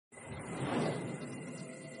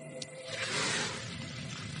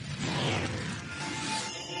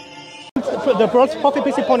the Prophet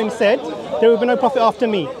peace be upon him said, there will be no prophet after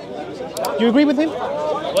me. Do you agree with him?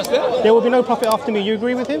 What's that? There will be no prophet after me. You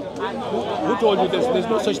agree with him? Who told you there's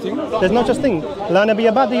no such thing? There's no such thing. La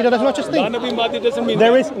Nabiyya ba'di, there's no such thing. La Nabiyya ba'di doesn't mean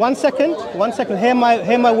there that. is, one second, hear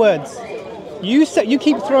my words. You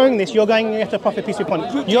keep throwing this, you're going against the Prophet peace be upon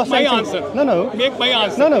him. You're my answer. No. Make my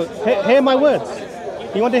answer. No. Hear my words.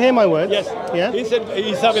 You want to hear my words? Yes. Yeah. He said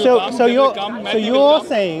Isa will come. So you're come.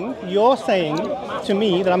 saying to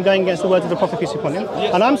me that I'm going against the words of the Prophet peace be upon him,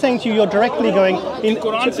 Yes. and I'm saying to you, you're directly going in.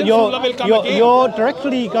 Quran says Allah will come again. You're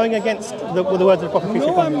directly going against the words of the Prophet peace be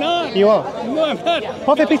upon him. No, I'm not. You are. No, I'm not.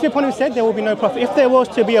 Prophet peace be upon him said there will be no prophet. If there was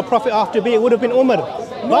to be a prophet after me, it would have been Umar.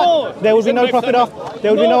 No. But there will be no prophet after.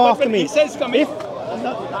 There will be no after me. He says coming.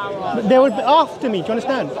 There will be after me. Do you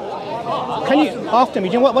understand? Can you after me?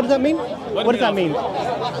 Do you know what does that mean? What does that mean?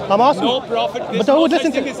 I'm asking. No prophet. But Dawood,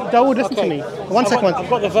 listen to me. One second. I've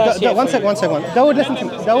got the verse here. One second. Dawood, listen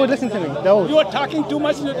to me. Dawood. You are talking too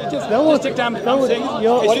much. Just take time.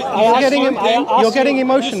 You're getting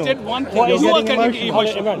emotional. You said one thing. You are getting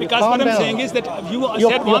emotional. Because what I'm saying is that you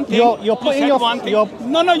said one thing. You're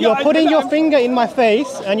putting your finger in my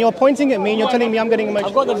face and you're pointing at me and you're telling me I'm getting emotional.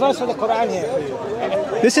 I've got the verse for the Quran here.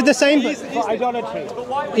 This is the same. For idolatry.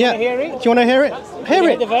 Yeah. Do you hear it? Do you want to hear it? Hear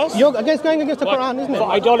it. The verse? You're going against the Quran, isn't it?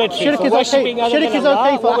 For idolatry. Shirk for is worshipping okay. Other Shirk than is Allah,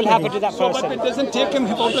 okay for what will happen Ahmadis. to that person? But it doesn't take him.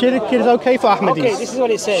 Shirk is okay for Ahmadis. Okay, this is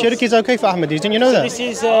what it says. Shirk is okay for Ahmadis. Didn't you know that? This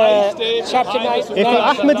is chapter 9. If an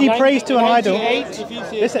Ahmadi prays to an idol,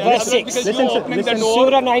 verse 6.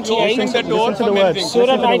 Surah 98. Listen to the words.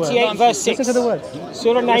 Surah 98, verse 6. Listen to the words.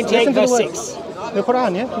 Surah 98, verse 6. The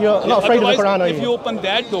Quran, yeah? You're not afraid of the Quran, are you? If you open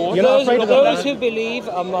that door, You're not afraid of the Quran. Those who believe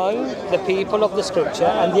among the people of the scripture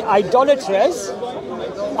and the idolaters,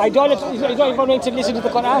 you don't even need to listen to the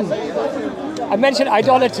Quran. I mentioned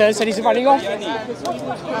idolaters and he's running off. Do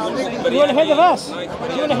you want to hear the verse? Do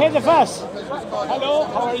you want to hear the verse? hello,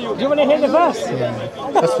 how are you? Do you want to hear the verse?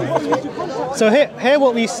 That's fine. So here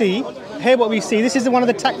what we see. This is one of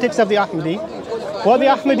the tactics of the Ahmadi. What the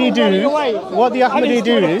Ahmadi do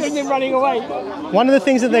is running away. One of the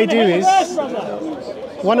things that they do is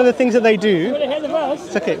one of the things that they do.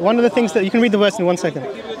 It's okay. One of the things that you can read the verse in 1 second.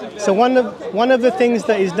 So one of the things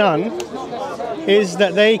that is done is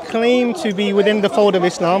that they claim to be within the fold of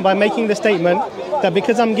Islam by making the statement that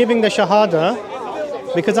because I'm giving the shahada,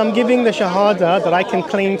 that I can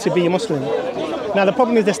claim to be Muslim. Now the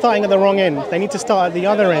problem is they're starting at the wrong end. They need to start at the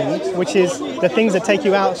other end, which is the things that take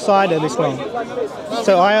you outside of Islam.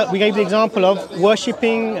 So we gave the example of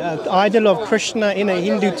worshipping an idol of Krishna in a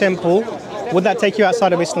Hindu temple. Would that take you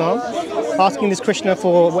outside of Islam? Asking this Krishna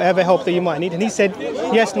for whatever help that you might need, and he said,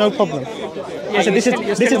 yes, no problem. He said,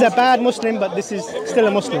 this is a bad Muslim, but this is still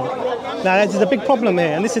a Muslim. Now there's a big problem here,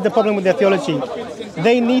 and this is the problem with their theology.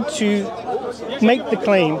 They need to make the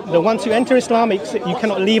claim that once you enter Islam, you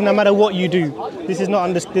cannot leave no matter what you do. This is not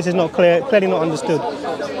clearly not understood.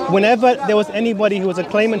 Whenever there was anybody who was a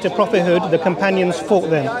claimant to prophethood, the companions fought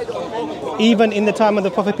them. Even in the time of the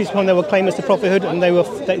Prophet peace be upon him, there were claimants to prophethood, and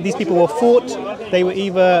these people were fought. They were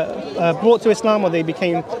either brought to Islam or they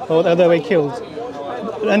were killed.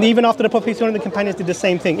 And even after the Prophet peace be upon him, the companions did the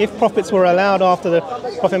same thing. If prophets were allowed after the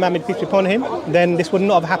Prophet Muhammad peace be upon him, then this would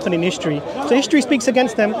not have happened in history. So history speaks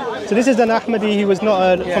against them. So this is an Ahmadi who was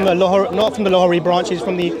not from the Lahori branch. He's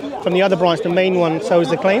from the other branch, the main one. So is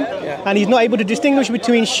the claim, and he's not able to distinguish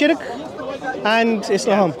between shirk and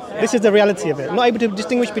Islam. This is the reality of it. Not able to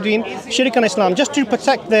distinguish between shirk and Islam, just to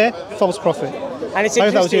protect their false prophet. And it's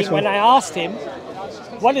interesting when I asked him,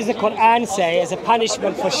 what does the Quran say as a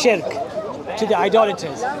punishment for shirk to the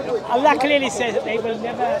idolaters? Allah clearly says that they will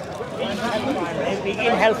never be in hellfire. They'll be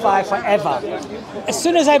in hellfire forever. As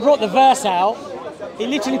soon as I brought the verse out, he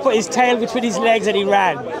literally put his tail between his legs and he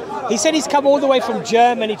ran. He said he's come all the way from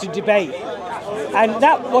Germany to debate. And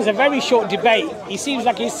that was a very short debate. He seems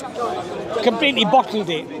like he's completely bottled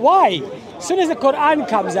it. Why? As soon as the Quran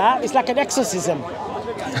comes out, it's like an exorcism.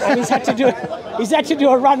 And he's had to do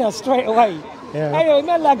a runner straight away. Yeah. Anyway,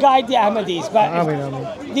 may Allah guide the Ahmadis.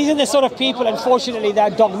 But these are the sort of people, unfortunately,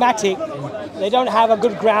 that are dogmatic. They don't have a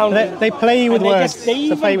good ground. They play with words. They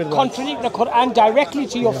even contradict the Quran directly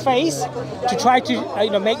to your face to try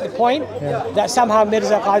to make the point that somehow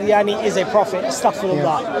Mirza Qadiani is a prophet.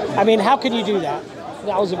 Astaghfirullah. I mean, how can you do that?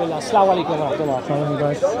 Na'uzubillah. Assalamu alaikum wa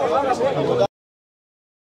rahmatullah.